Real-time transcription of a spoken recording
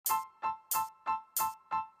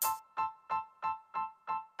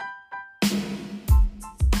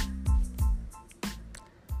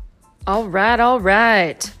All right, all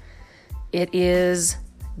right. It is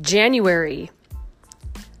January.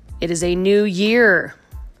 It is a new year.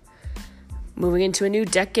 Moving into a new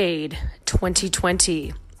decade,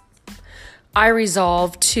 2020. I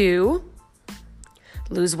resolved to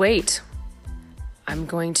lose weight. I'm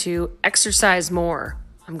going to exercise more.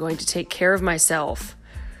 I'm going to take care of myself.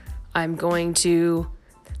 I'm going to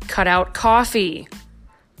cut out coffee.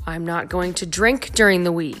 I'm not going to drink during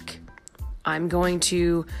the week. I'm going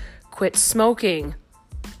to quit smoking.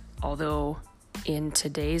 Although in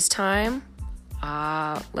today's time,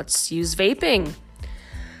 let's use vaping.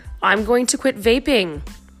 I'm going to quit vaping.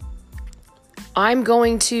 I'm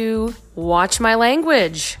going to watch my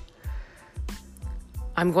language.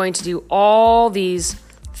 I'm going to do all these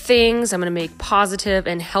things. I'm going to make positive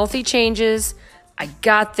and healthy changes. I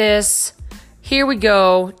got this. Here we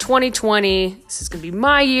go. 2020. This is going to be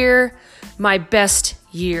my year, my best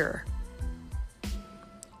year.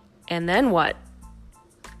 And then what?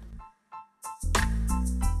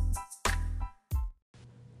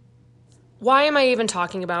 Why am I even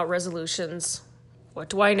talking about resolutions? What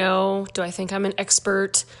do I know? Do I think I'm an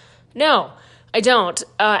expert? No, I don't.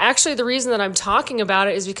 Actually, the reason that I'm talking about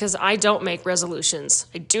it is because I don't make resolutions.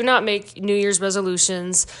 I do not make New Year's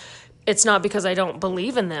resolutions. It's not because I don't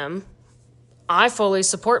believe in them. I fully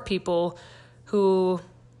support people who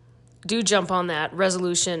do jump on that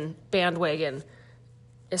resolution bandwagon,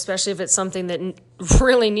 especially if it's something that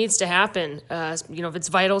really needs to happen. If it's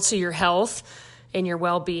vital to your health and your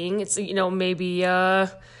well-being, it's, maybe,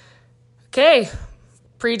 okay,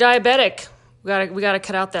 pre-diabetic. We gotta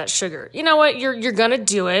cut out that sugar. You know what? You're gonna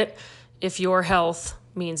do it if your health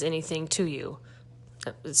means anything to you.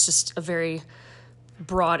 It's just a very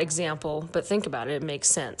broad example, but think about it. It makes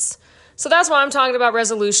sense. So that's why I'm talking about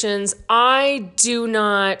resolutions. I do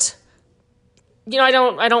not, I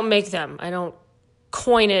don't make them. I don't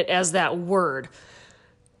coin it as that word.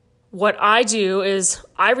 What I do is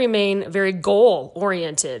I remain very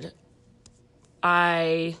goal-oriented.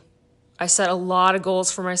 I set a lot of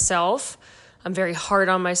goals for myself. I'm very hard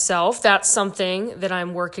on myself. That's something that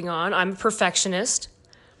I'm working on. I'm a perfectionist.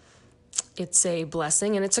 It's a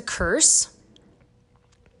blessing and it's a curse.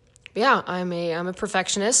 Yeah, I'm a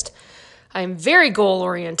perfectionist. I'm very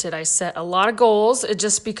goal-oriented. I set a lot of goals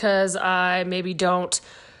just because I maybe don't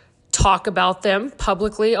talk about them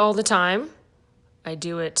publicly all the time. I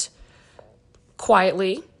do it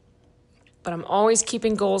quietly, but I'm always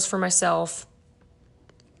keeping goals for myself.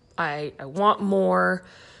 I want more.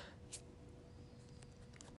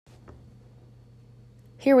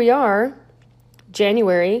 Here we are,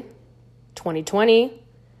 January 2020.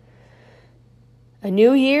 A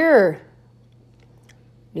new year.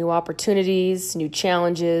 New opportunities, new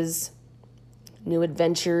challenges, new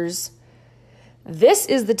adventures. This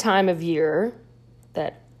is the time of year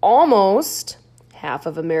that almost half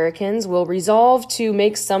of Americans will resolve to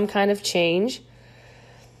make some kind of change,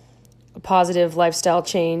 a positive lifestyle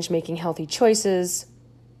change, making healthy choices.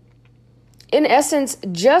 In essence,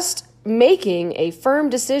 just making a firm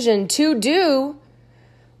decision to do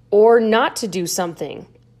or not to do something.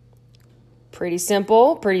 Pretty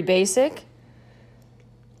simple, pretty basic.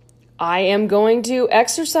 I am going to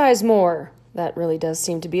exercise more. That really does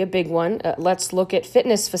seem to be a big one. Let's look at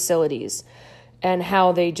fitness facilities and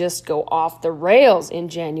how they just go off the rails in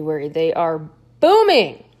January. They are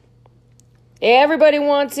booming. Everybody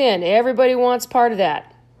wants in. Everybody wants part of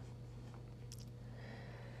that.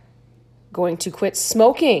 Going to quit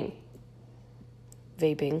smoking.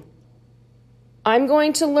 Vaping. I'm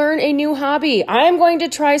going to learn a new hobby. I'm going to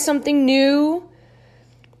try something new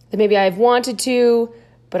that maybe I've wanted to,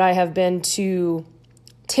 but I have been too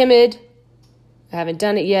timid. I haven't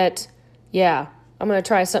done it yet. Yeah, I'm going to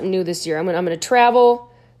try something new this year. I'm going to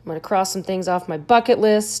travel. I'm going to cross some things off my bucket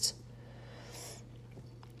list.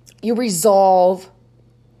 You resolve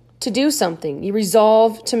to do something. You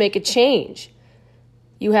resolve to make a change.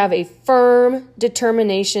 You have a firm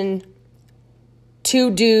determination to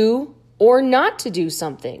do or not to do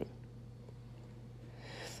something.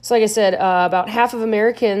 So like I said, about half of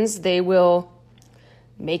Americans, they will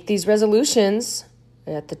make these resolutions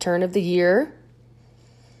at the turn of the year.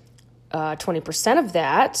 20% of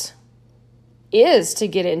that is to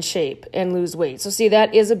get in shape and lose weight. So see,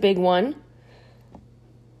 that is a big one.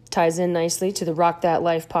 Ties in nicely to the Rock That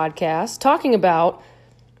Life podcast, talking about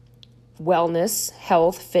wellness,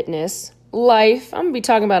 health, fitness, life. I'm going to be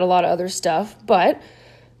talking about a lot of other stuff, but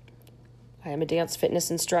I am a dance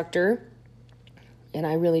fitness instructor, and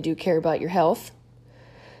I really do care about your health.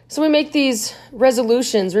 So we make these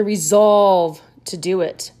resolutions, we resolve to do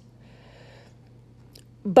it.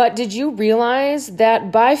 But did you realize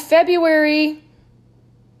that by February,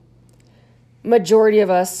 Majority of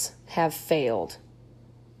us have failed.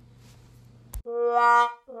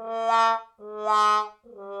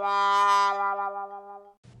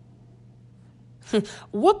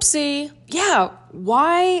 Whoopsie. Yeah,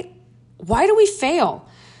 why do we fail?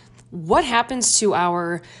 What happens to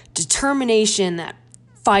our determination, that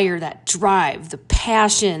fire, that drive, the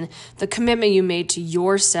passion, the commitment you made to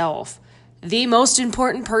yourself? The most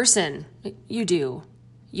important person. You do.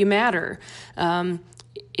 You matter.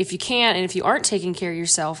 If you can't, and if you aren't taking care of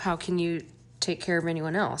yourself, how can you take care of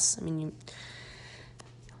anyone else? I mean,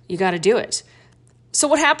 you got to do it. So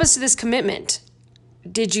what happens to this commitment?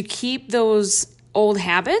 Did you keep those old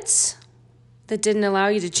habits that didn't allow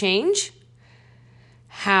you to change?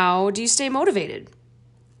 How do you stay motivated?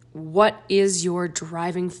 What is your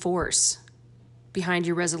driving force behind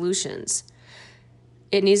your resolutions?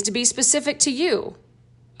 It needs to be specific to you.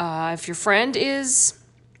 If your friend is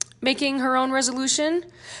making her own resolution,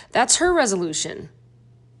 that's her resolution.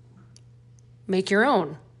 Make your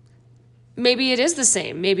own. Maybe it is the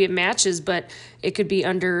same. Maybe it matches, but it could be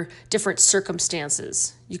under different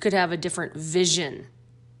circumstances. You could have a different vision.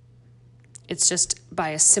 It's just by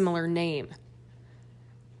a similar name.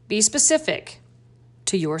 Be specific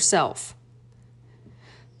to yourself.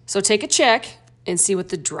 So take a check and see what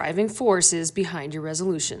the driving force is behind your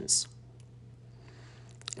resolutions.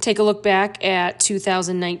 Take a look back at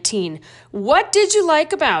 2019. What did you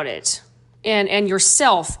like about it and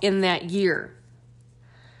yourself in that year?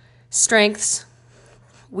 Strengths,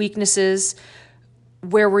 weaknesses,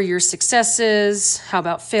 where were your successes? How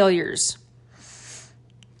about failures?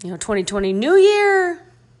 2020, new year,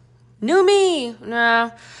 new me.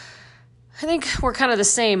 Nah, I think we're kind of the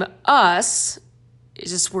same us. It's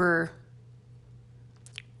just we're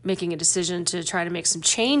making a decision to try to make some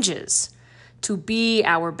changes to be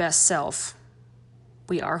our best self.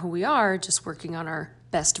 We are who we are, just working on our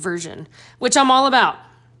best version, which I'm all about.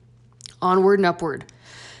 Onward and upward.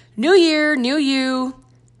 New year, new you.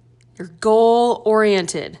 You're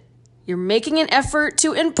goal-oriented. You're making an effort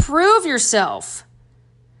to improve yourself.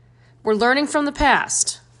 We're learning from the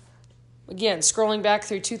past. Again, scrolling back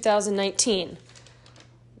through 2019.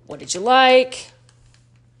 What did you like?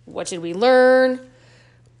 What did we learn?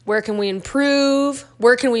 Where can we improve?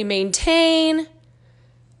 Where can we maintain?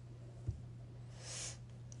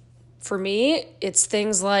 For me, it's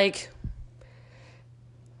things like,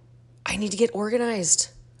 I need to get organized.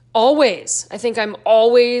 Always. I think I'm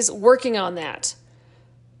always working on that.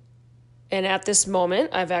 And at this moment,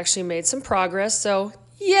 I've actually made some progress, so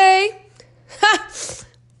yay!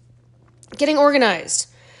 Getting organized.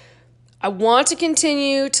 I want to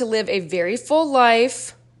continue to live a very full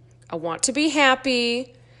life. I want to be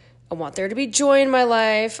happy. I want there to be joy in my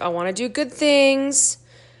life. I want to do good things.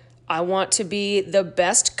 I want to be the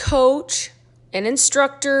best coach and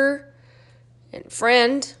instructor and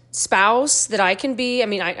friend, spouse that I can be. I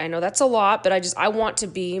mean, I know that's a lot, but I want to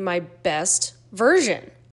be my best version.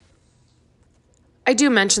 I do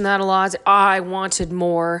mention that a lot. I wanted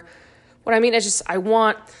more. What I mean is I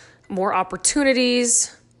want more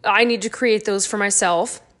opportunities. I need to create those for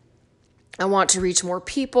myself. I want to reach more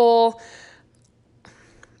people.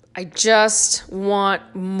 I just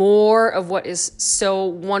want more of what is so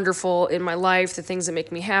wonderful in my life, the things that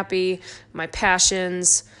make me happy, my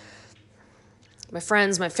passions, my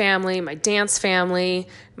friends, my family, my dance family,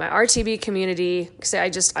 my RTB community.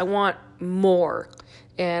 I want more,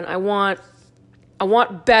 and I want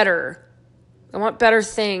better. I want better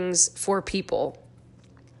things for people.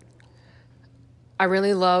 I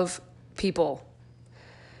really love people.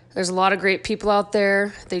 There's a lot of great people out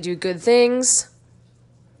there. They do good things.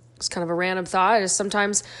 It's kind of a random thought.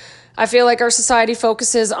 Sometimes I feel like our society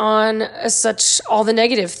focuses on such all the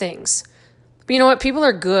negative things. But you know what? People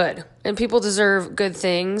are good, and people deserve good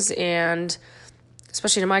things, and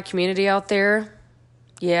especially to my community out there,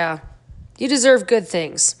 yeah, you deserve good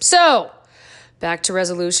things. So, back to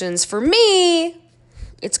resolutions. For me,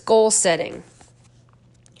 it's goal setting.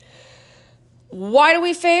 Why do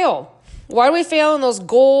we fail? Why do we fail in those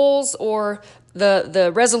goals or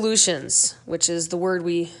the resolutions, which is the word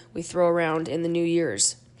we throw around in the New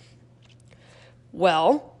Year's?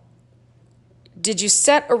 Well, did you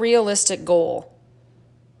set a realistic goal?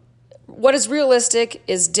 What is realistic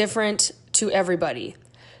is different to everybody,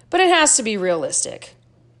 but it has to be realistic.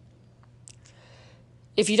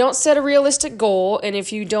 If you don't set a realistic goal, and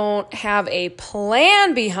if you don't have a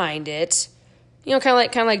plan behind it, kind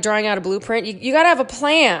of like drawing out a blueprint, you got to have a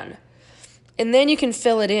plan, and then you can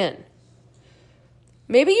fill it in.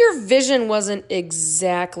 Maybe your vision wasn't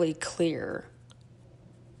exactly clear,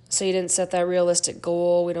 so you didn't set that realistic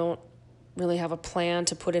goal. We don't really have a plan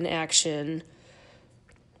to put in action.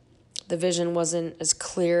 The vision wasn't as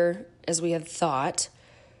clear as we had thought.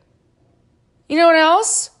 You know what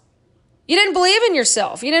else? You didn't believe in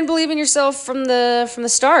yourself. You didn't believe in yourself from the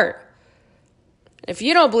start. If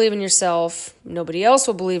you don't believe in yourself, nobody else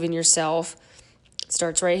will believe in yourself. It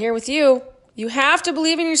starts right here with you. You have to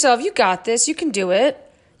believe in yourself. You got this. You can do it.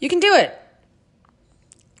 You can do it.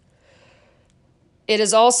 It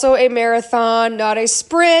is also a marathon, not a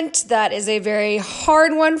sprint. That is a very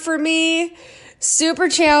hard one for me. Super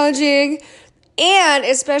challenging. And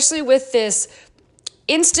especially with this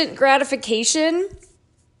instant gratification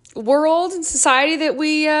world and society that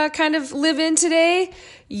we kind of live in today.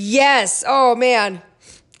 Yes. Oh, man.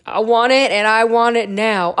 I want it, and I want it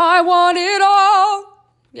now. I want it all.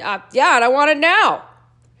 Yeah, and I want it now.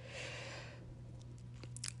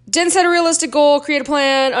 Didn't set a realistic goal, create a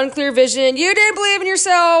plan, unclear vision. You didn't believe in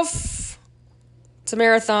yourself. It's a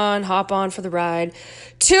marathon. Hop on for the ride.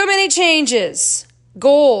 Too many changes.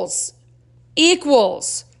 Goals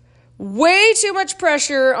equals way too much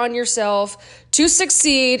pressure on yourself to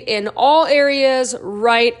succeed in all areas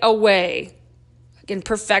right away. Again,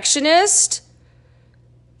 perfectionist.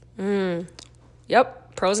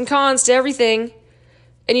 Yep, pros and cons to everything.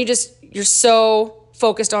 And you're so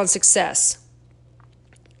focused on success.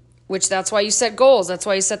 Which that's why you set goals. That's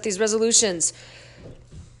why you set these resolutions.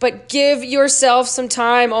 But give yourself some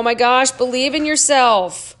time. Oh my gosh, believe in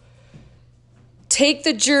yourself. Take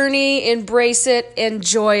the journey, embrace it,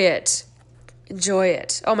 enjoy it. Enjoy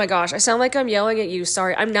it. Oh my gosh, I sound like I'm yelling at you.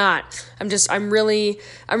 Sorry, I'm not. I'm really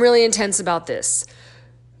intense about this.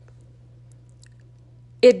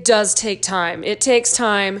 It does take time. It takes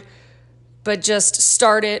time, but just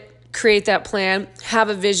start it. Create that plan, have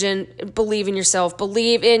a vision, believe in yourself.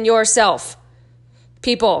 Believe in yourself.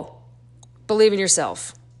 People, believe in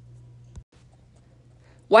yourself.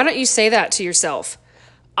 Why don't you say that to yourself?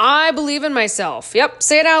 I believe in myself. Yep,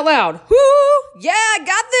 say it out loud. Woo! Yeah, I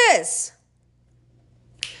got this.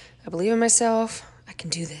 I believe in myself. I can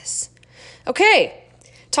do this. Okay.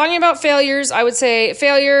 Talking about failures, I would say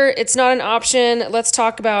failure, it's not an option. Let's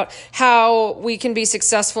talk about how we can be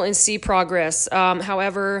successful and see progress.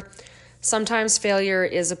 However, sometimes failure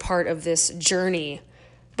is a part of this journey.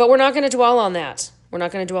 But we're not going to dwell on that.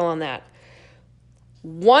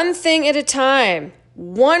 One thing at a time.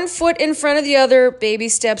 One foot in front of the other. Baby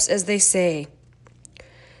steps, as they say.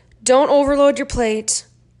 Don't overload your plate.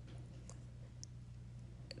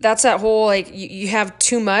 That's that whole, you have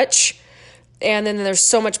too much. And then there's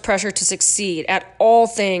so much pressure to succeed at all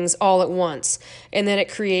things all at once. And then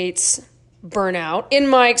it creates burnout. In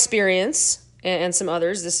my experience, and some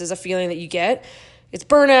others, this is a feeling that you get. It's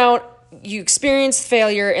burnout, you experience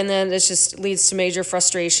failure, and then this just leads to major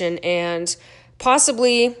frustration and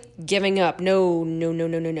possibly giving up. No.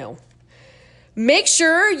 Make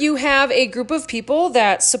sure you have a group of people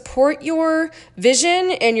that support your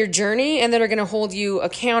vision and your journey and that are going to hold you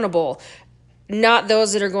accountable. Not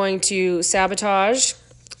those that are going to sabotage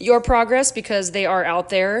your progress because they are out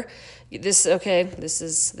there. This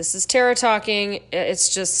is Tara talking.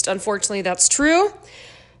 It's just, unfortunately, that's true.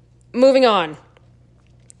 Moving on.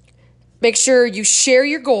 Make sure you share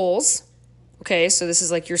your goals. Okay, so this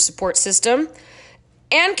is like your support system.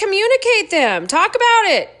 And communicate them. Talk about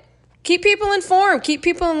it. Keep people informed. Keep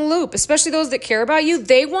people in the loop, especially those that care about you.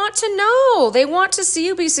 They want to know. They want to see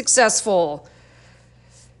you be successful.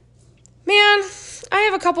 Man, I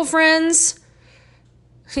have a couple friends.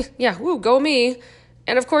 Yeah, go me.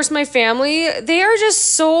 And of course, my family, they are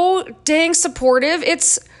just so dang supportive.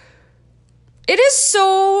 It's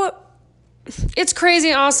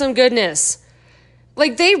crazy awesome goodness.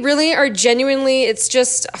 Like, they really are genuinely, it's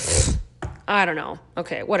just, I don't know.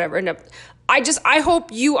 Okay, whatever. No, I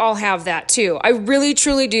hope you all have that too. I really,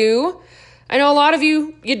 truly do. I know a lot of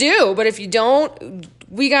you do, but if you don't,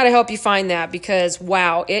 we got to help you find that because,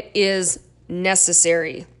 wow, it is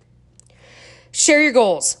necessary. Share your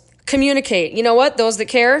goals. Communicate. You know what? Those that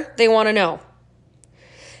care, they want to know.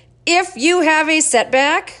 If you have a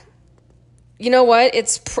setback, you know what?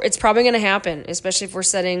 It's probably going to happen, especially if we're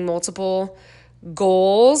setting multiple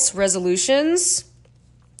goals, resolutions.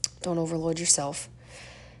 Don't overload yourself.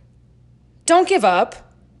 Don't give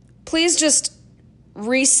up. Please just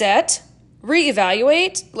reset,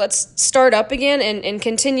 reevaluate. Let's start up again and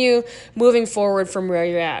continue moving forward from where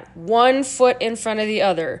you're at. One foot in front of the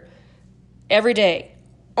other. Every day.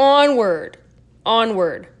 Onward.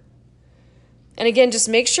 And again, just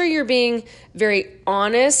make sure you're being very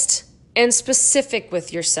honest and specific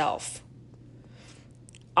with yourself.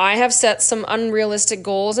 I have set some unrealistic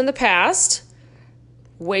goals in the past.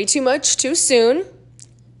 Way too much, too soon.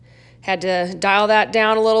 Had to dial that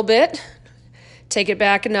down a little bit. Take it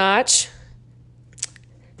back a notch.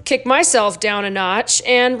 kick myself down a notch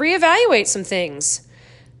and reevaluate some things.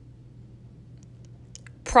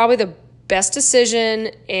 Probably the best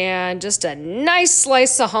decision and just a nice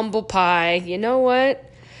slice of humble pie. You know what?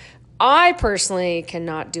 I personally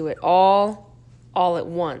cannot do it all at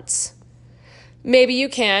once. Maybe you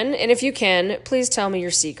can, and if you can, please tell me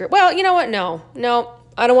your secret. Well, you know what? No,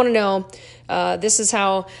 I don't want to know. This is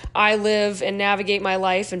how I live and navigate my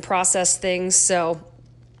life and process things, so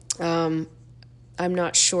I'm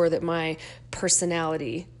not sure that my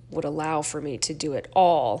personality would allow for me to do it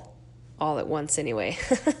all at once anyway.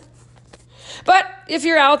 But if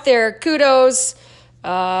you're out there, kudos.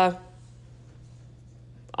 Awesome.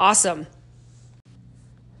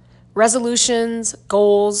 Resolutions,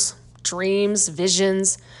 goals, dreams,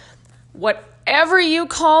 visions, whatever you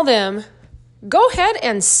call them, go ahead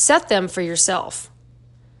and set them for yourself.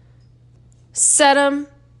 Set them,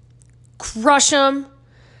 crush them,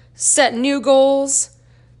 set new goals,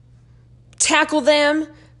 tackle them,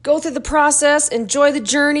 go through the process, enjoy the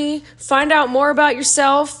journey, find out more about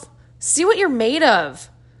yourself, see what you're made of.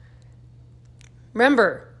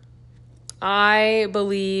 Remember, I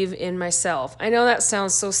believe in myself. I know that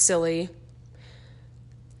sounds so silly,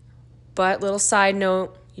 but little side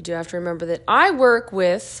note, you do have to remember that I work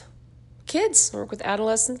with kids, I work with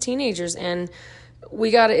adolescent teenagers, and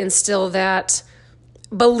we got to instill that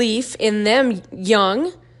belief in them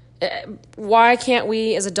young. Why can't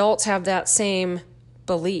we as adults have that same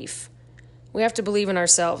belief? We have to believe in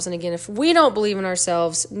ourselves. And again, if we don't believe in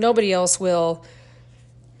ourselves, nobody else will.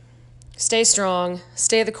 Stay strong,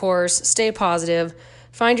 stay the course, stay positive,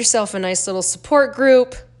 find yourself a nice little support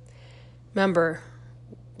group. Remember,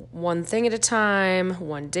 one thing at a time,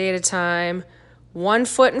 one day at a time, one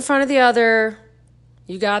foot in front of the other.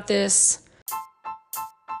 You got this.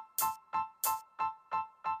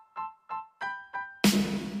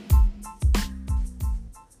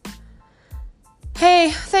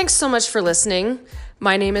 Hey, thanks so much for listening.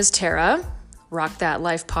 My name is Tara, Rock That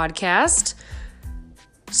Life podcast.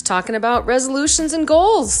 Just talking about resolutions and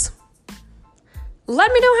goals.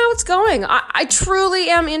 Let me know how it's going. I truly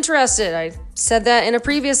am interested. I said that in a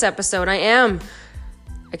previous episode. I am.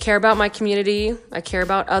 I care about my community. I care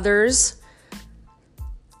about others.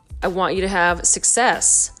 I want you to have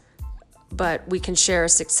success. But we can share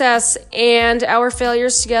success and our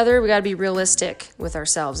failures together. We got to be realistic with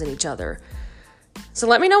ourselves and each other. So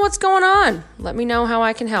let me know what's going on. Let me know how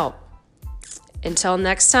I can help. Until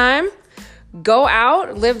next time, go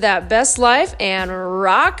out, live that best life, and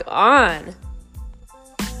rock on.